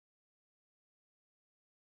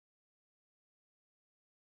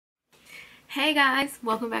Hey guys,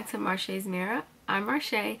 welcome back to Marche's Mirror. I'm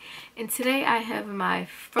Marche, and today I have my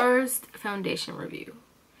first foundation review.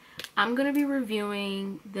 I'm going to be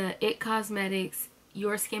reviewing the IT Cosmetics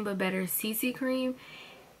Your Skin But Better CC Cream.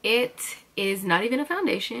 It is not even a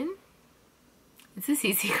foundation. It's a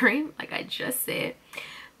CC cream, like I just said.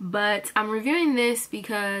 But I'm reviewing this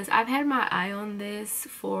because I've had my eye on this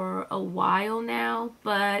for a while now,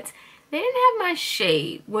 but they didn't have my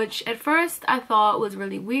shade, which at first I thought was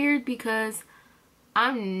really weird because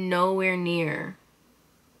I'm nowhere near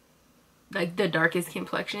like the darkest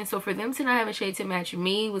complexion. So for them to not have a shade to match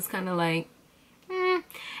me was kind of like, And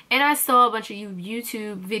I saw a bunch of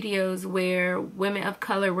YouTube videos where women of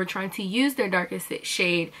color were trying to use their darkest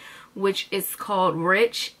shade, which is called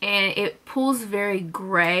Rich, and it pulls very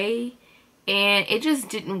gray, and it just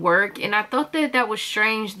didn't work. And I thought that that was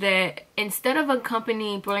strange that instead of a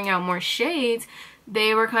company putting out more shades,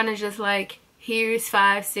 they were kind of just like, here's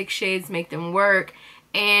 5-6 shades, make them work.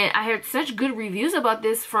 And I heard such good reviews about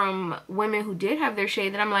this from women who did have their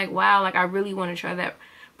shade that I'm like, wow, like I really want to try that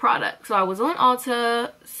product. So I was on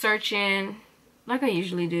Ulta searching like I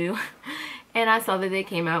usually do, and I saw that they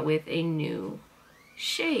came out with a new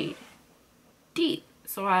shade, Deep.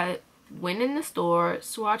 So I went in the store,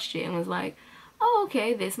 swatched it, and was like, oh,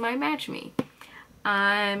 okay, this might match me.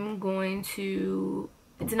 I'm going to,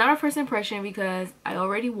 it's not a first impression because I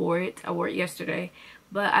already wore it. I wore it yesterday,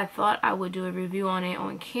 but I thought I would do a review on it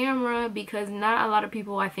on camera because not a lot of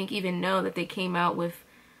people I think even know that they came out with,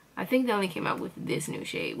 I think they only came out with this new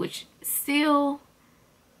shade, which still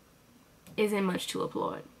isn't much to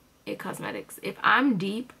applaud. IT Cosmetics. If I'm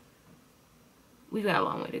deep, we've got a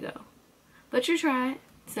long way to go. But you tried,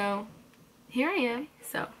 so here I am.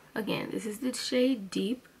 So again, this is the shade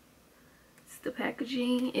Deep. It's the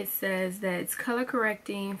packaging. It says that it's color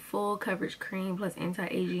correcting, full coverage cream plus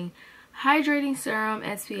anti-aging hydrating serum,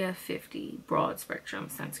 SPF 50, broad spectrum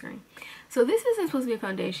sunscreen. So this isn't supposed to be a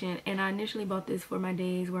foundation, and I initially bought this for my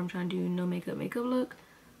days where I'm trying to do no makeup look.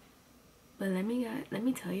 But let me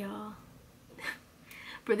tell y'all,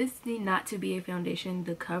 for this not to be a foundation,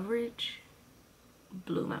 the coverage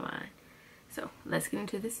blew my mind. So let's get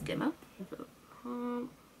into this demo. The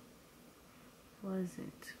pump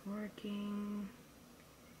wasn't working.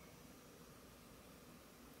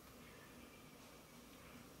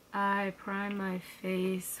 I prime my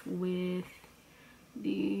face with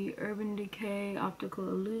the Urban Decay Optical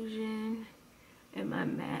Illusion and my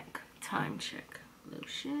MAC Time Check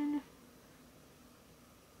lotion.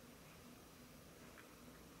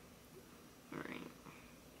 Alright.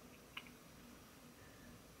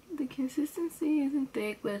 The consistency isn't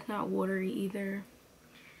thick, but it's not watery either.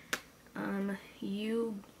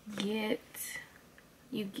 You get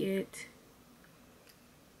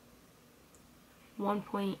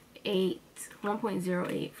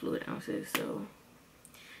 1.08 fluid ounces, so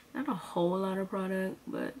not a whole lot of product,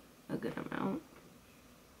 but a good amount.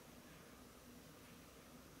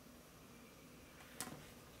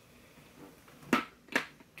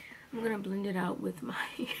 I'm gonna blend it out with my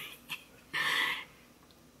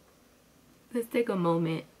let's take a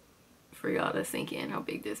moment for y'all to sink in how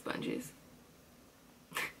big this sponge is.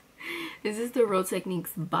 This is the Real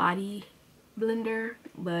Techniques body blender,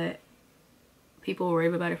 but people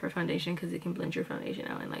rave about it for foundation because it can blend your foundation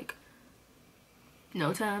out in like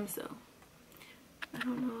no time. So I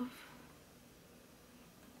don't know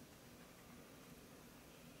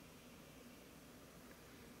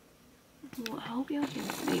if, well, I hope y'all can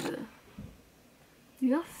see the,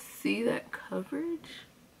 y'all see that coverage?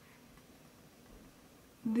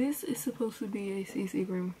 This is supposed to be a CC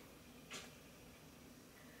cream.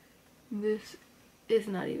 This is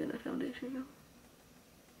not even a foundation though.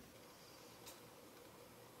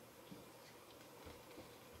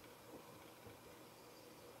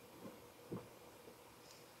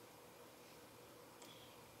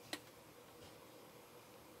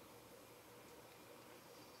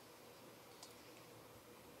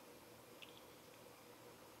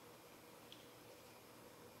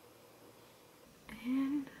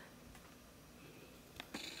 And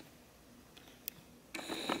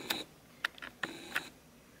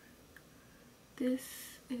this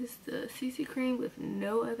is the CC cream with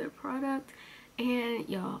no other product. And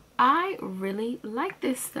y'all, I really like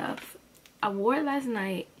this stuff. I wore it last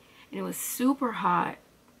night and it was super hot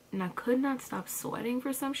and I could not stop sweating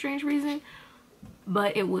for some strange reason,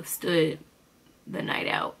 but it withstood the night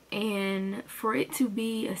out. And for it to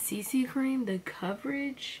be a CC cream, the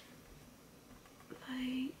coverage,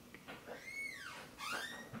 like,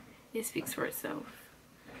 it speaks for itself.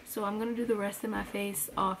 So I'm gonna do the rest of my face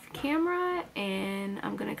off camera and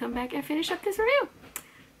I'm gonna come back and finish up this review.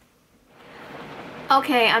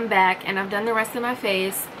 Okay, I'm back and I've done the rest of my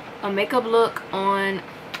face. A makeup look on,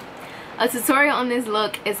 a tutorial on this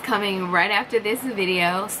look is coming right after this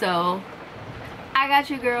video, so I got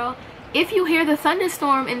you, girl. If you hear the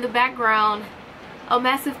thunderstorm in the background, a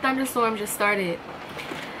massive thunderstorm just started.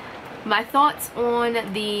 My thoughts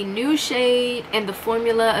on the new shade and the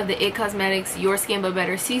formula of the IT Cosmetics Your Skin But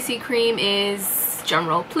Better CC Cream is,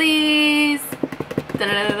 drumroll please,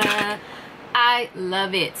 da-da-da-da-da. I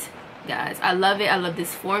love it, guys. I love it. I love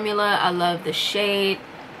this formula. I love the shade.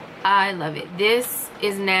 I love it. This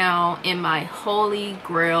is now in my holy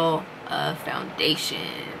grail of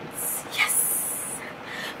foundations. Yes,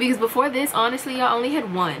 because before this, honestly, y'all, I only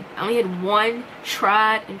had one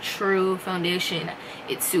tried and true foundation.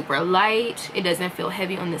 It's super light. It doesn't feel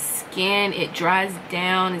heavy on the skin. It dries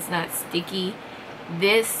down. It's not sticky.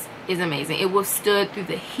 This is amazing. It withstood through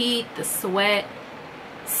the heat, the sweat.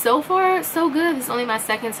 So far, so good. It's only my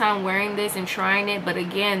second time wearing this and trying it, but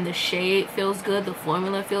again, the shade feels good. The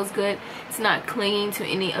formula feels good. It's not clinging to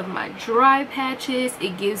any of my dry patches.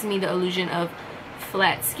 It gives me the illusion of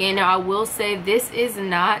flat skin. Now, I will say this is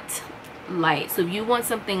not light. So if you want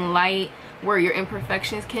something light where your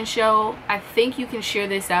imperfections can show, I think you can sheer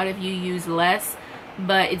this out if you use less,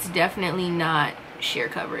 but it's definitely not sheer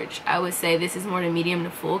coverage. I would say this is more the medium to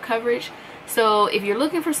full coverage. So if you're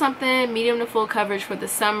looking for something medium to full coverage for the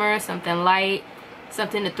summer, something light,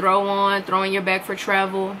 something to throw in your bag for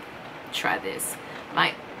travel, try this.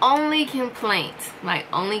 My only complaint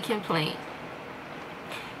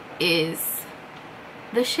is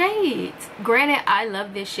the shades. Granted, I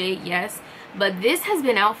love this shade, yes, but this has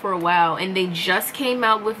been out for a while and they just came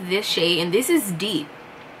out with this shade, and this is deep.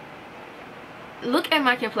 Look at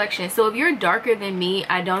my complexion. So if you're darker than me,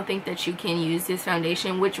 I don't think that you can use this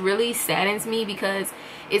foundation, which really saddens me because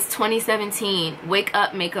it's 2017. Wake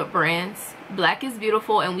up, makeup brands. Black is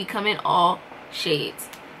beautiful and we come in all shades.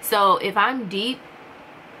 So if I'm deep,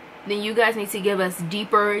 then you guys need to give us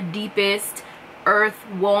deeper, deepest, earth,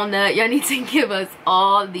 walnut. Y'all need to give us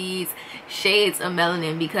all these shades of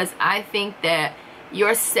melanin, because I think that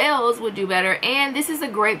your cells would do better. And this is a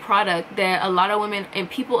great product that a lot of women and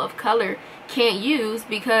people of color can't use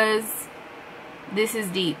because this is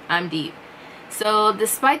deep. I'm deep. So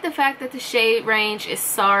despite the fact that the shade range is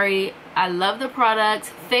sorry, I love the product.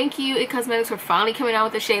 Thank you, IT Cosmetics, for finally coming out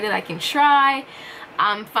with a shade that I can try.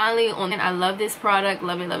 I'm finally on it. I love this product.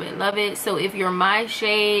 Love it, love it, love it. So if you're my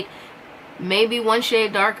shade, maybe one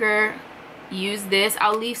shade darker, use this.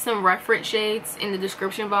 I'll leave some reference shades in the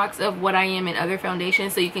description box of what I am in other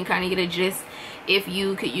foundations, so you can kind of get a gist if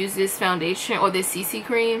you could use this foundation or this CC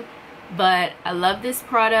cream. But I love this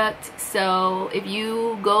product, so if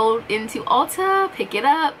you go into Ulta, pick it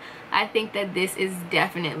up. I think that this is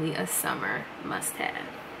definitely a summer must-have.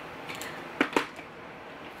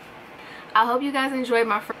 I hope you guys enjoyed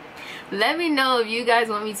my first. Let me know if you guys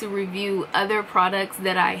want me to review other products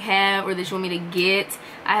that I have or that you want me to get.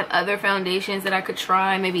 I have other foundations that I could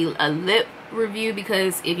try, maybe a lip review,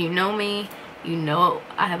 because if you know me, you know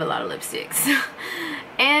I have a lot of lipsticks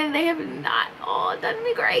and they have not all done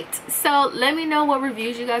me great. So let me know what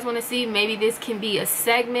reviews you guys want to see. Maybe this can be a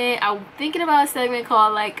segment. I'm thinking about a segment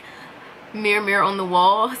called like Mirror Mirror on the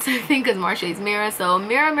Wall. So I think it's Marche's mirror, so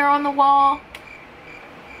Mirror Mirror on the Wall.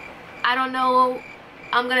 I don't know.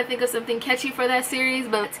 I'm gonna think of something catchy for that series,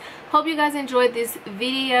 but hope you guys enjoyed this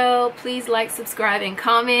video. Please like, subscribe, and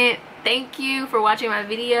comment. Thank you for watching my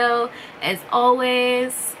video. As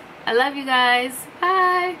always, I love you guys.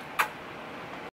 Bye.